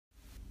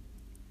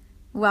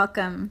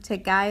Welcome to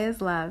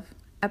Gaia's Love,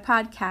 a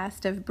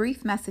podcast of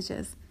brief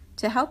messages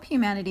to help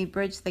humanity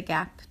bridge the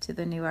gap to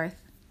the new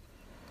earth.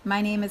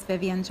 My name is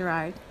Vivian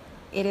Gerard.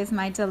 It is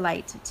my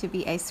delight to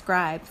be a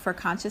scribe for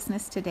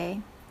consciousness today,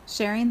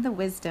 sharing the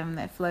wisdom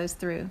that flows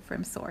through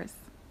from Source.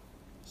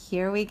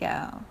 Here we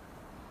go.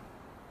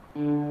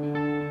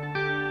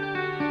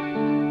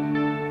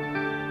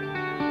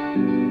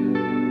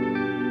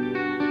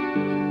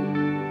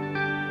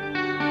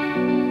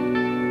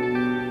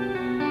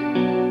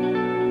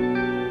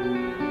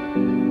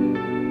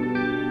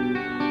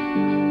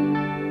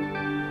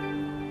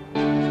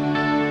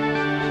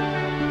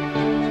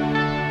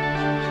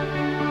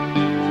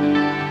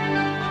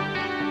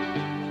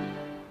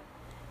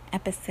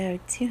 Episode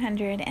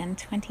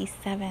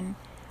 227.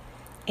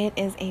 It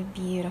is a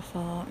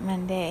beautiful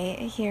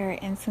Monday here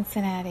in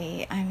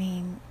Cincinnati. I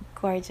mean,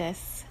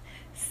 gorgeous,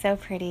 so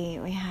pretty.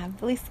 We have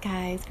blue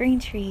skies, green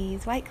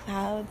trees, white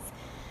clouds.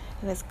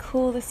 It was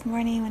cool this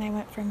morning when I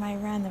went for my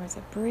run. There was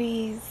a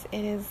breeze.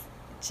 It is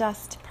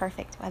just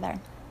perfect weather.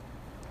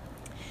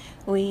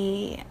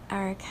 We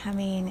are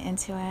coming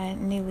into a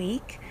new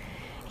week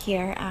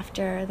here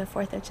after the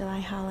 4th of July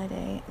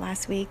holiday.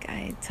 Last week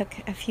I took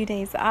a few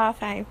days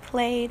off. I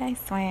played, I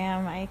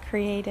swam, I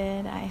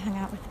created, I hung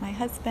out with my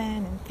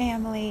husband and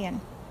family, and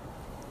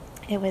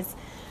it was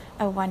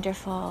a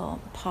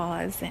wonderful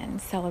pause and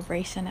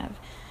celebration of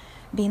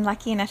being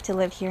lucky enough to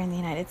live here in the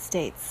United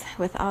States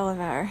with all of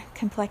our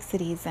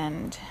complexities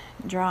and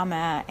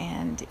drama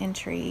and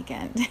intrigue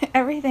and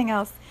everything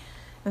else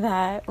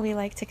that we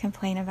like to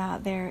complain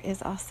about. There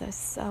is also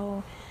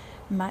so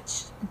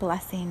much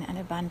blessing and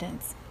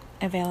abundance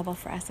available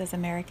for us as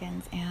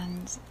Americans,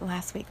 and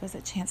last week was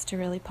a chance to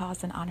really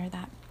pause and honor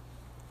that.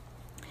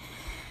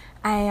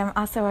 I am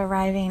also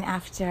arriving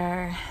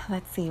after,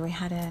 we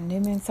had a new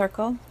moon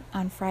circle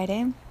on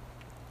Friday,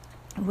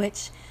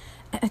 which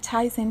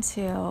ties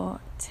into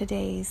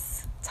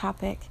today's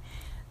topic,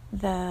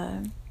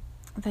 the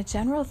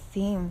general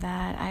theme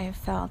that I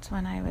felt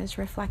when I was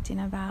reflecting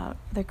about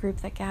the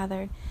group that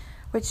gathered,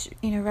 which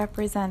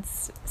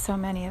represents so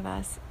many of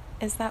us,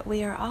 is that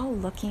we are all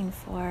looking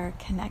for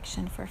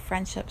connection, for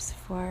friendships,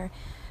 for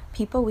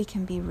people we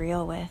can be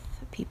real with,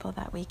 people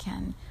that we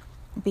can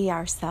be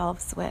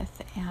ourselves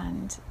with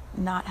and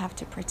not have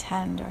to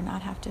pretend or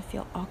not have to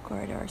feel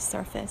awkward or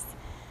surface.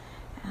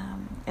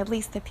 At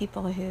least the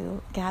people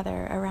who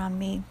gather around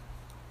me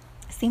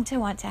seem to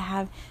want to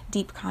have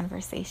deep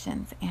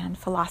conversations and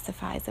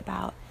philosophize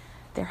about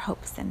their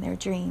hopes and their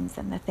dreams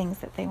and the things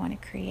that they want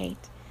to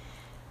create.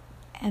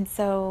 And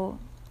so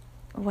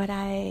what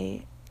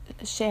I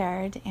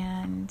shared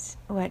and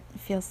what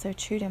feels so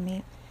true to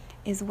me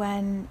is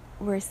when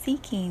we're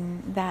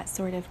seeking that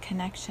sort of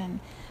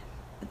connection,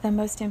 the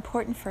most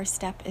important first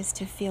step is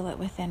to feel it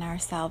within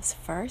ourselves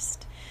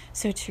first.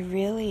 So to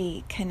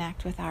really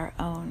connect with our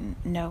own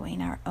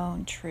knowing, our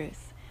own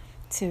truth,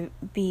 to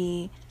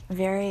be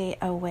very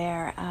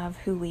aware of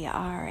who we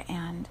are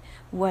and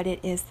what it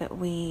is that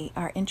we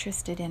are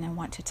interested in and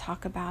want to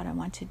talk about and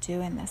want to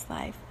do in this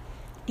life.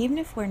 Even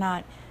if we're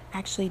not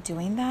actually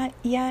doing that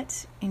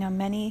yet,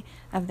 many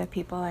of the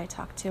people I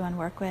talk to and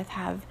work with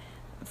have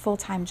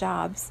full-time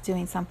jobs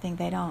doing something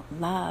they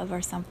don't love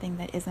or something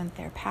that isn't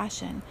their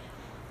passion,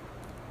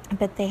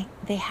 but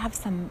they have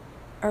some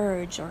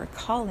urge or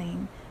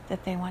calling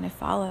that they want to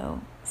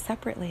follow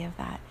separately of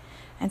that.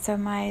 And so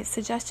my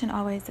suggestion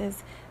always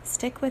is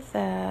stick with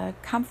the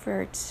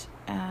comfort,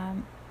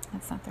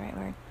 that's not the right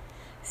word,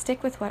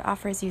 stick with what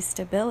offers you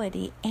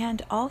stability,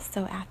 and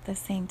also at the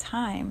same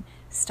time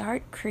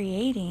start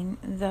creating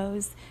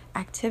those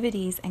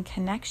activities and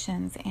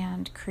connections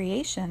and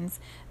creations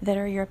that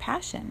are your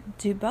passion.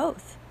 Do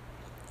both.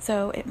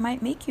 So it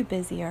might make you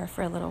busier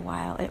for a little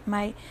while. It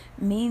might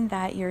mean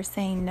that you're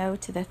saying no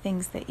to the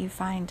things that you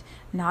find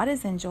not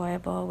as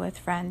enjoyable with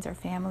friends or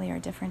family or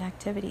different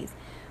activities.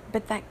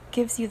 But that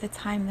gives you the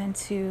time then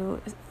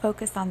to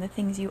focus on the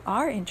things you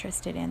are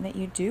interested in, that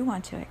you do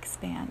want to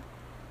expand.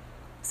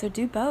 So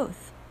do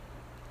both.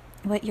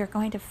 What you're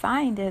going to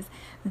find is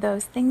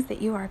those things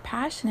that you are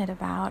passionate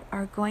about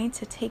are going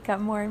to take up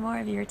more and more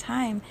of your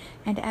time.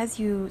 And as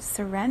you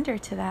surrender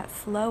to that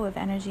flow of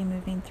energy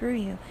moving through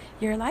you,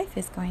 your life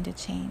is going to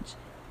change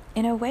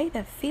in a way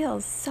that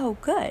feels so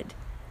good.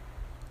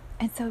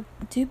 And so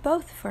do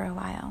both for a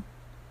while.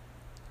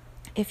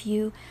 If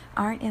you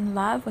aren't in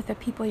love with the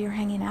people you're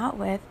hanging out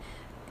with,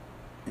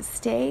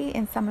 stay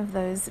in some of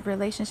those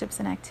relationships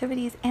and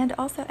activities and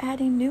also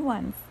adding new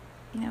ones.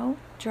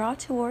 Draw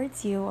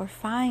towards you or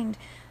find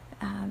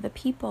the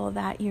people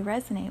that you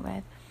resonate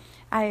with.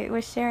 I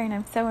was sharing,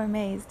 I'm so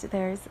amazed,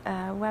 there's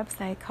a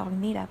website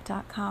called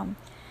meetup.com,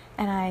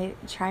 and I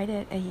tried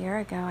it a year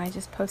ago. I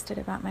just posted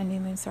about my new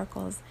moon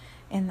circles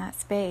in that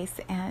space,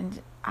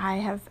 and I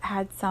have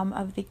had some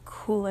of the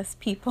coolest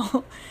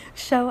people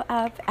show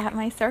up at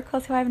my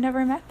circles who I've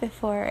never met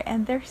before,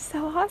 and they're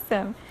so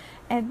awesome,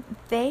 and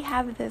they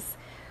have this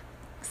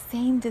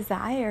same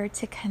desire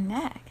to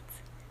connect.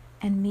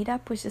 And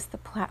Meetup was just the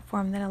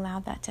platform that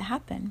allowed that to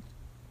happen.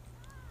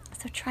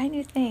 So try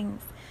new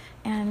things.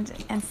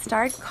 and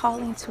start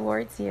calling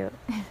towards you.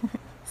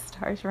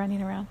 Stars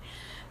running around.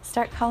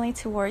 Start calling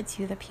towards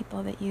you the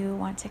people that you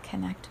want to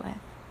connect with.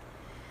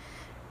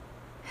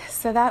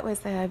 So that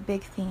was a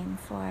big theme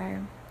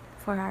for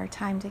our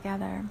time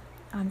together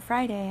on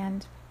Friday,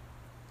 and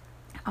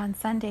on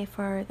Sunday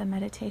for the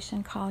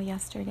meditation call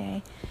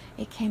yesterday,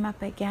 it came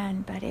up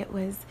again, but it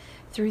was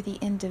through the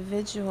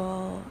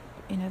individual,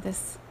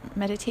 this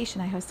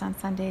meditation I host on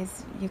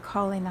Sundays, you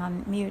call in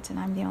on mute, and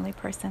I'm the only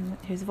person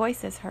whose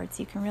voice is heard,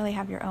 so you can really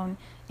have your own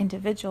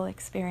individual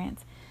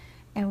experience.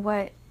 And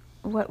what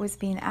was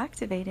being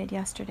activated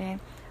yesterday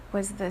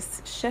was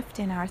this shift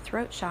in our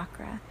throat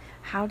chakra.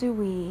 How do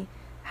we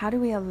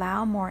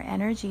allow more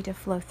energy to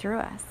flow through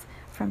us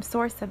from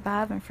source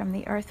above and from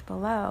the earth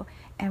below?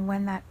 And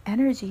when that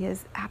energy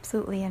is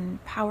absolutely in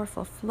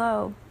powerful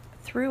flow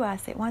through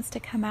us, it wants to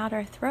come out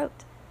our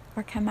throat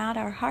or come out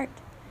our heart,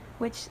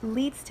 which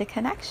leads to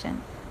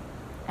connection.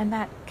 And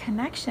that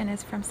connection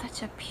is from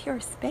such a pure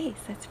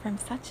space. It's from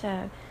such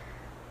a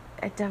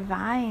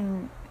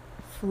divine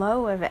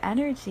flow of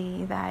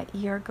energy that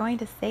you're going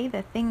to say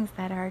the things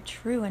that are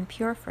true and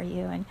pure for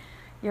you, and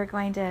you're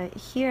going to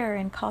hear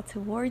and call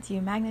towards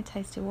you,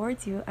 magnetize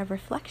towards you a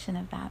reflection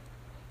of that.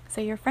 So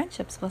your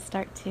friendships will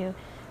start to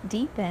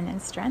deepen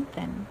and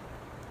strengthen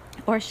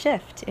or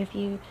shift. If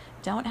you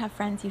don't have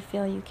friends you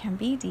feel you can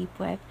be deep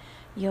with,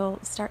 you'll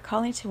start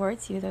calling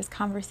towards you those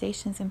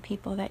conversations and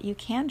people that you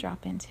can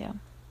drop into.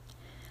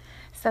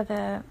 So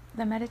the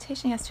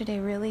meditation yesterday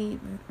really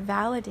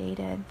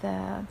validated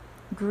the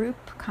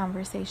group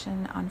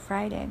conversation on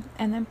Friday,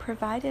 and then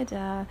provided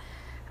a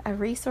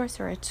resource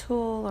or a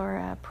tool or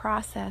a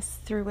process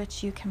through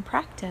which you can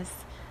practice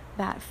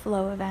that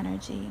flow of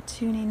energy,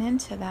 tuning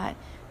into that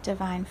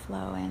divine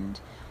flow and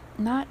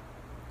not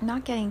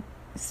getting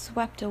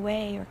swept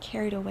away or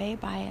carried away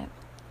by it,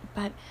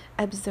 but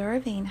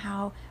observing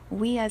how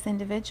we as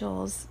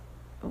individuals,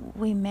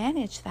 we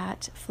manage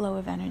that flow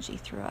of energy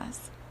through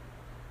us.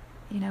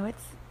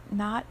 It's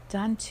not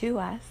done to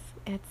us.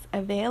 It's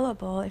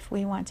available if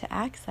we want to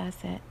access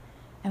it.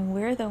 And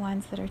we're the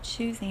ones that are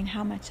choosing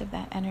how much of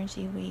that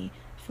energy we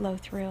flow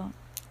through.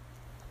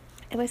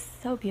 It was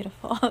so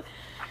beautiful.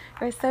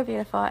 It was so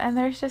beautiful. And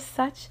there's just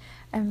such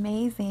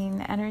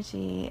amazing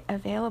energy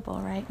available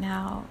right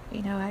now.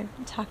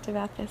 I've talked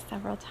about this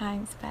several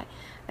times, but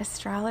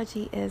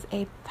astrology is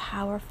a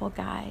powerful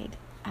guide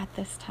at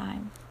this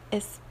time,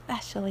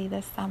 especially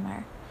this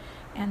summer.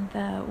 And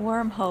the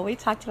wormhole, we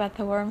talked about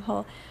the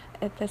wormhole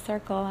at the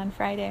circle on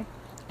Friday.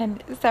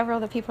 And several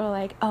of the people are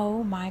like,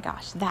 oh my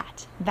gosh,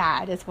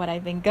 that is what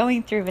I've been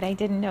going through, but I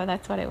didn't know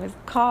that's what it was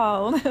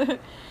called.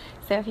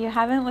 So if you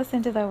haven't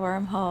listened to the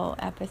wormhole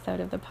episode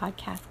of the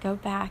podcast, go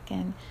back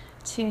and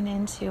tune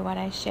into what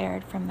I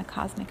shared from the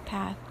Cosmic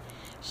Path.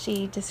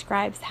 She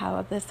describes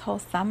how this whole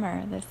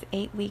summer, this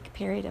 8-week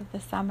period of the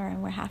summer,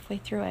 and we're halfway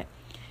through it,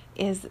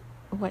 is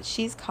what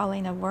she's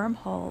calling a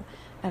wormhole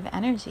of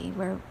energy,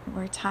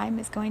 where time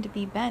is going to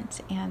be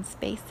bent and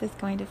space is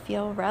going to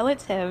feel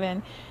relative,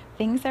 and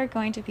things are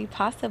going to be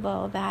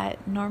possible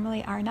that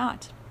normally are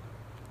not.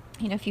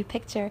 If you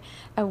picture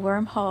a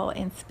wormhole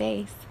in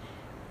space,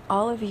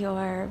 all of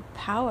your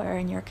power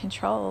and your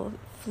control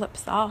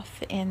flips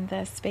off in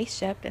the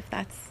spaceship, if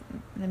that's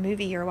the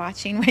movie you're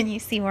watching when you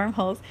see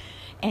wormholes,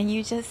 and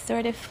you just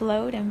sort of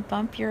float and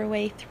bump your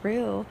way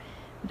through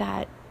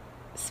that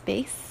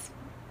space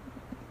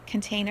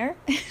container,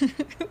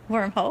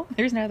 wormhole,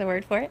 there's no other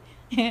word for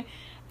it,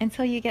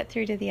 until you get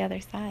through to the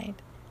other side.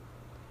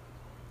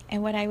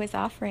 And what I was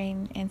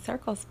offering in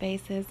Circle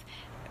Space is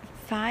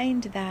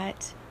find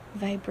that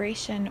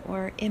vibration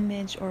or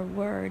image or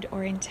word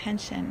or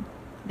intention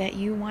that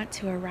you want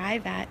to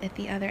arrive at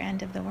the other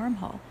end of the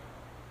wormhole,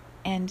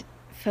 and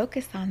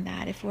focus on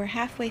that. If we're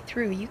halfway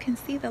through, you can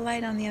see the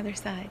light on the other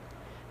side.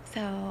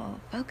 So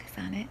focus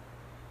on it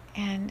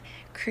and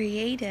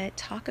create it,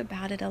 talk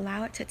about it,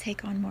 allow it to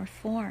take on more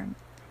form,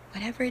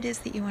 whatever it is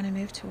that you want to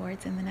move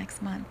towards in the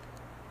next month.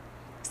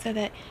 So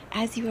that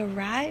as you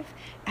arrive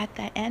at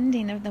that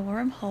ending of the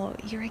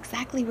wormhole, you're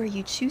exactly where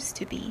you choose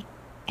to be,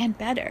 and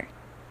better.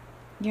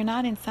 You're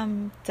not in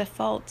some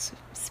default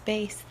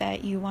space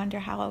that you wonder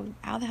how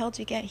the hell did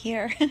you get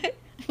here?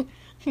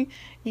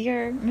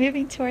 You're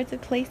moving towards a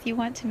place you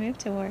want to move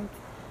towards,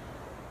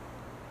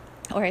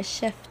 or a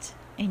shift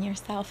in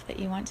yourself that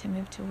you want to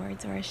move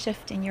towards, or a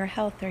shift in your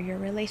health or your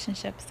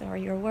relationships or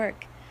your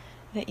work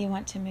that you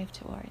want to move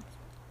towards.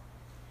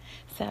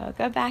 So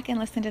go back and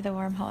listen to the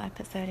wormhole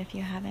episode if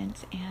you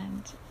haven't,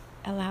 and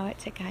allow it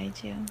to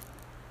guide you.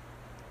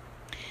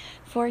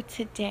 For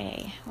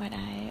today, what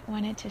I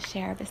wanted to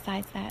share,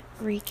 besides that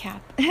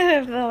recap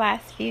of the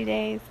last few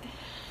days,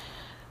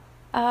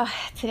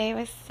 today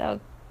was so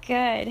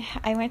good.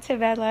 I went to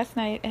bed last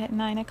night at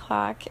 9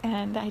 o'clock,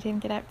 and I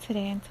didn't get up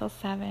today until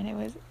 7. It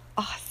was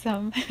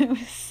awesome. It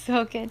was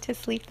so good to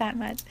sleep that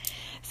much.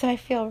 So I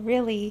feel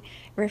really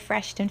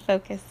refreshed and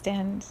focused,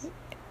 and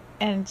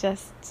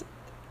just,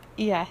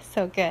 yeah,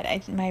 so good.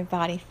 My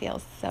body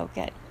feels so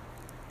good.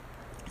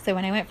 So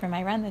when I went for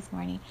my run this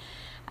morning,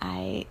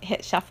 I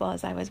hit shuffle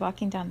as I was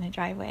walking down the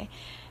driveway,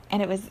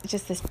 And it was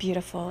just this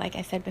beautiful, like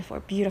I said before,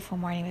 beautiful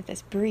morning with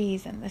this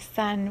breeze, and the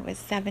sun was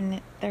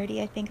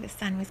 7:30, I think. The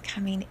sun was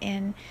coming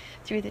in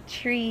through the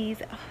trees.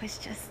 Oh, it was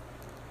just,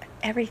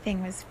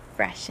 everything was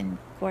fresh and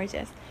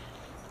gorgeous.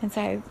 And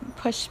so I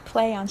pushed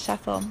play on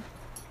shuffle.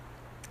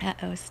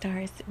 Uh-oh,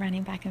 Star's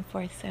running back and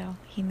forth, so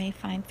he may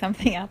find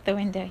something out the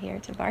window here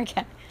to bark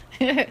at.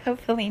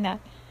 Hopefully not.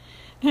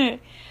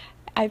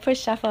 I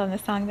pushed shuffle, and the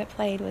song that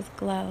played was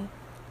Glow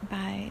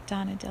by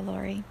Donna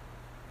DeLory.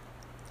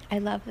 I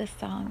love this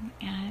song,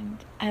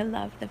 and I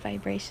love the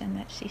vibration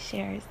that she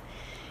shares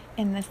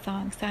in this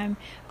song. So I'm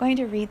going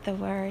to read the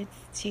words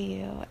to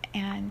you,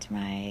 and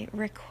my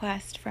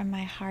request from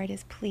my heart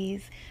is,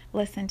 please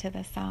listen to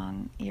the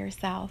song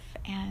yourself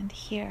and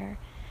hear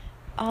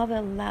all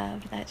the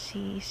love that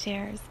she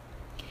shares.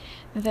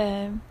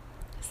 The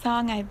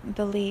song, I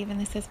believe, and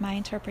this is my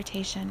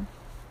interpretation,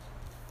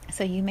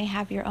 so you may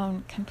have your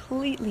own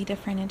completely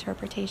different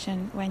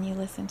interpretation when you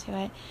listen to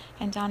it,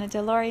 and Donna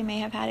DeLory may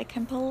have had a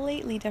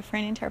completely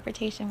different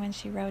interpretation when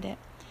she wrote it.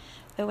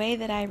 The way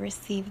that I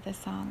receive the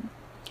song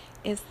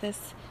is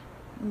this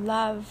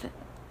love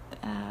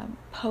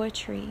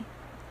poetry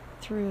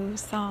through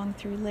song,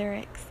 through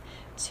lyrics,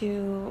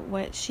 to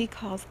what she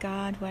calls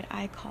God, what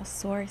I call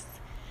Source,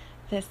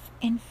 this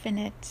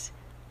infinite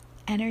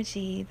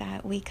energy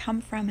that we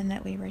come from and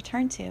that we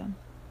return to.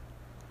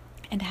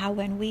 And how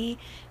when we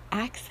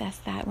access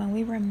that, when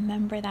we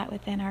remember that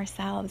within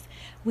ourselves,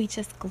 we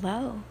just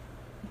glow.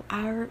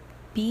 Our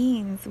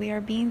beings, we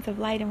are beings of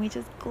light, and we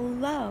just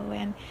glow.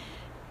 And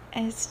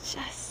it's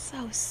just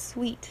so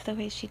sweet the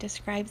way she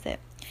describes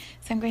it.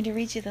 So I'm going to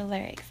read you the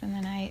lyrics, and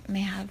then I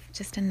may have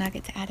just a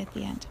nugget to add at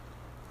the end.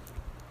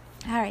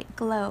 All right,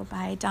 Glow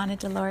by Donna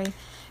DeLory,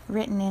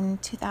 written in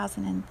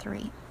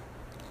 2003.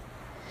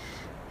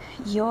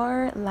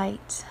 Your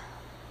light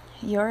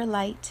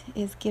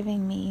is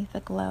giving me the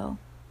glow.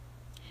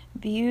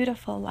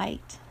 Beautiful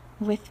light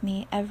with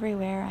me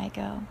everywhere I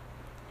go.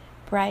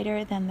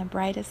 Brighter than the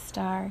brightest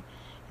star,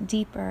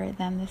 deeper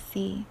than the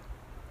sea.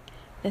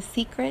 The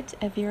secret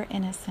of your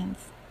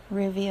innocence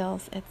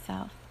reveals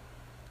itself.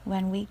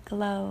 When we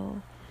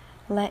glow,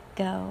 let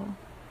go.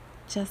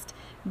 Just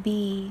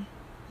be,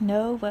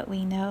 know what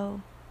we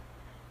know.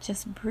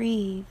 Just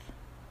breathe,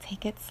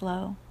 take it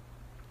slow.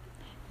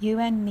 You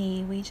and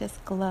me, we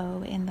just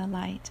glow in the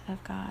light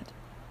of God.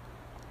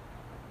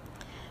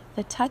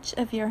 The touch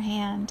of your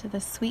hand,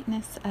 the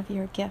sweetness of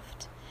your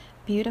gift,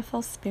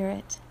 beautiful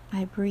spirit,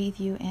 I breathe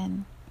you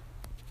in.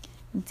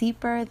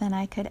 Deeper than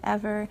I could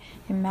ever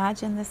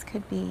imagine this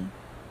could be.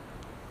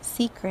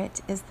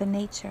 Secret is the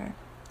nature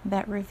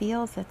that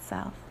reveals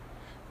itself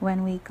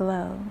when we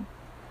glow.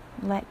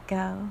 Let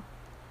go.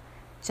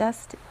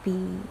 Just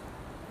be.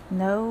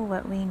 Know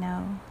what we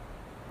know.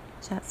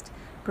 Just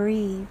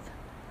breathe.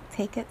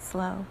 Take it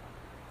slow.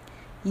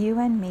 You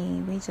and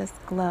me, we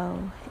just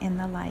glow in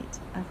the light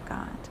of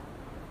God.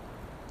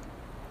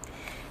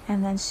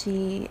 And then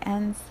she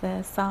ends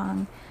the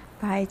song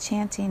by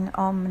chanting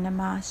Om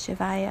Namah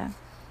Shivaya.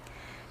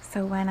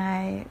 So when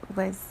I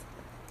was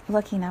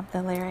looking up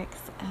the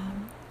lyrics,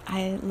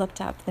 I looked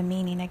up the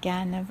meaning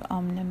again of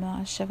Om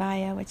Namah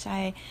Shivaya, which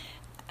I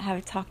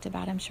have talked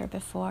about, I'm sure,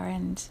 before,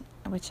 and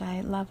which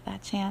I love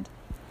that chant.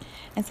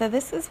 And so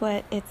this is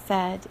what it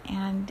said,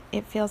 and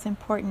it feels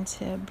important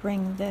to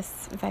bring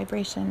this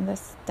vibration,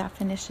 this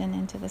definition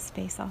into the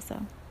space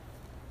also.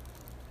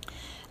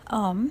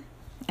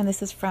 And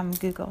this is from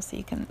Google, so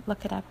you can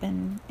look it up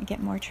and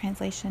get more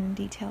translation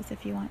details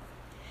if you want.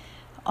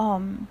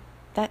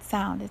 That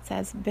sound, it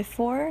says,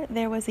 before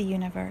there was a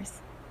universe,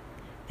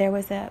 there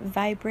was a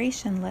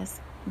vibrationless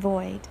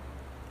void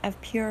of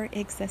pure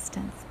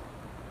existence.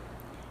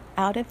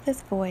 Out of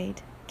this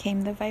void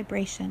came the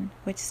vibration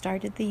which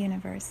started the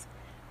universe,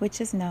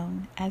 which is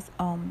known as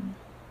Om.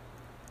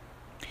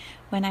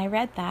 When I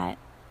read that,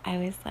 I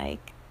was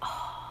like,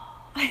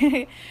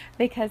 oh,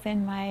 because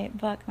in my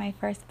book, my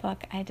first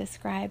book, I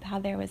describe how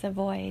there was a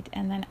void,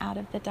 and then out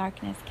of the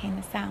darkness came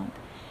a sound,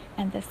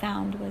 and the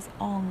sound was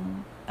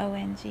Ong,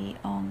 O-N-G,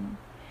 Ong.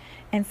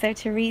 And so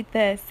to read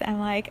this, I'm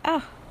like,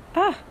 oh.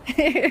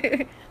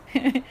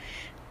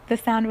 The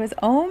sound was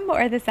Om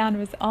or the sound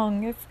was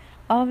Ong? It's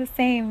all the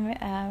same.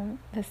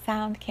 The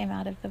sound came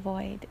out of the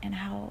void, and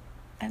how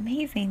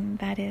amazing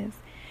that is.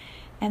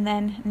 And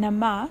then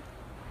Namah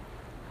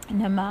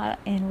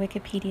in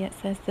Wikipedia, it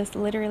says this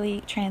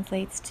literally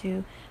translates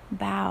to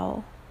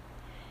bow.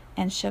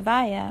 And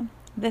Shivaya,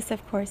 this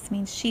of course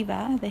means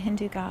Shiva, the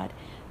Hindu god,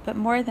 but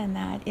more than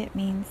that, it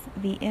means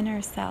the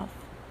inner self.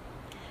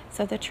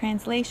 So the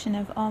translation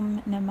of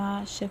Om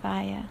Namah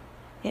Shivaya,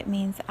 it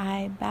means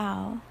I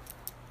bow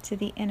to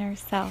the inner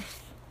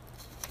self.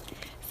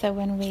 So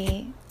when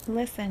we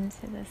listen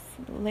to this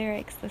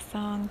lyrics, the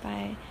song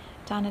by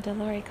Donna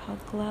DeLory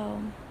called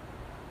Glow,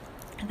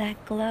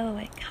 that glow,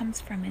 it comes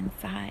from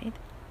inside.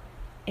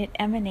 It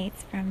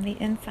emanates from the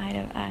inside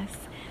of us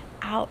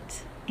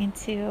out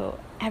into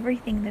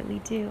everything that we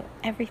do,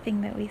 everything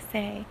that we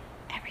say,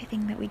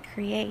 everything that we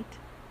create.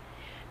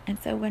 And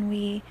so when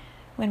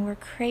we're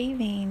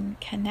craving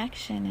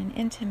connection and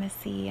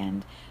intimacy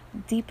and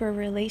deeper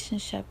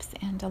relationships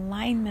and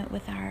alignment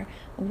with our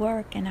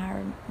work and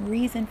our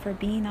reason for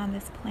being on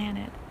this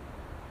planet,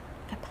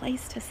 the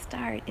place to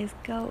start is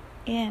go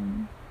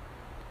in,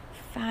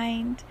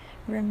 find,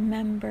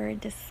 remember,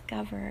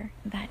 discover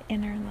that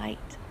inner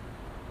light.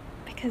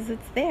 Because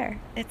it's there.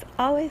 It's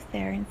always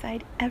there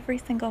inside every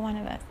single one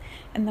of us.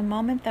 And the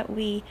moment that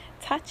we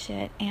touch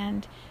it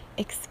and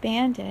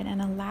expand it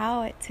and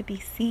allow it to be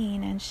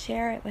seen and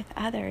share it with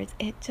others,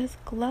 it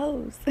just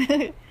glows.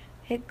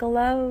 It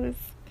glows.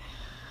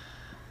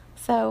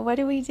 So what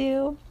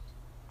do?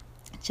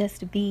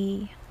 Just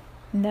be.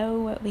 Know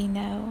what we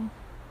know.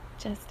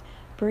 Just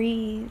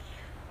breathe.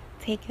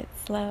 Take it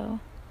slow.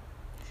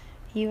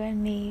 You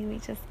and me, we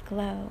just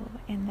glow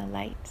in the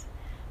light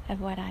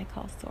of what I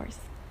call Source.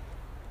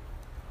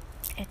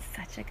 It's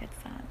such a good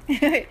song.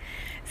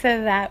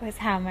 So that was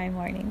how my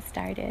morning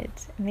started.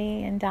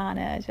 Me and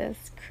Donna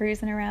just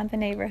cruising around the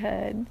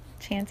neighborhood,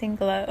 chanting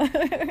glow.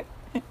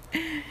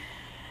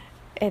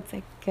 It's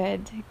a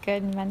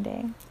good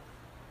Monday.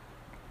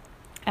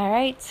 All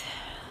right,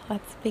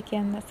 let's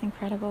begin this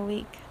incredible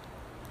week.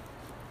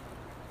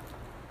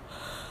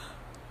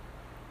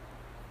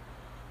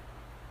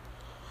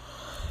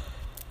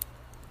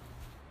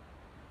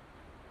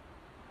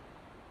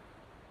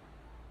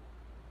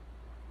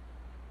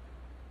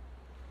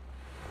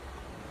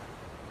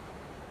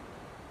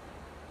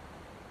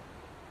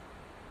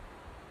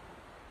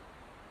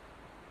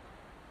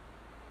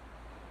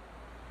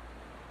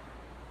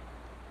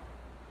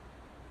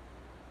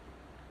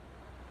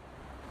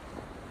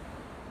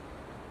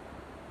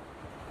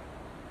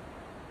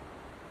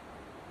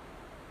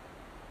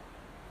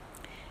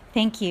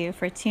 Thank you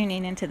for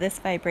tuning into this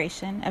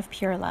vibration of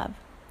pure love.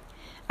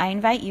 I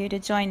invite you to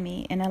join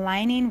me in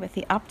aligning with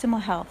the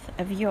optimal health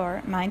of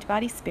your mind,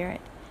 body,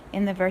 spirit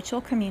in the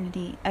virtual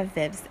community of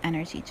Viv's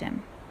Energy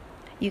Gym.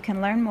 You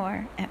can learn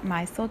more at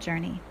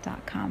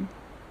mysouljourney.com.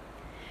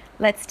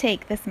 Let's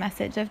take this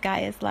message of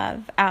Gaia's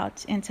love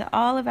out into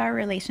all of our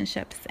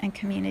relationships and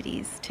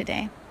communities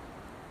today.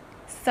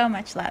 So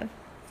much love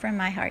from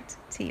my heart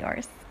to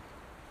yours.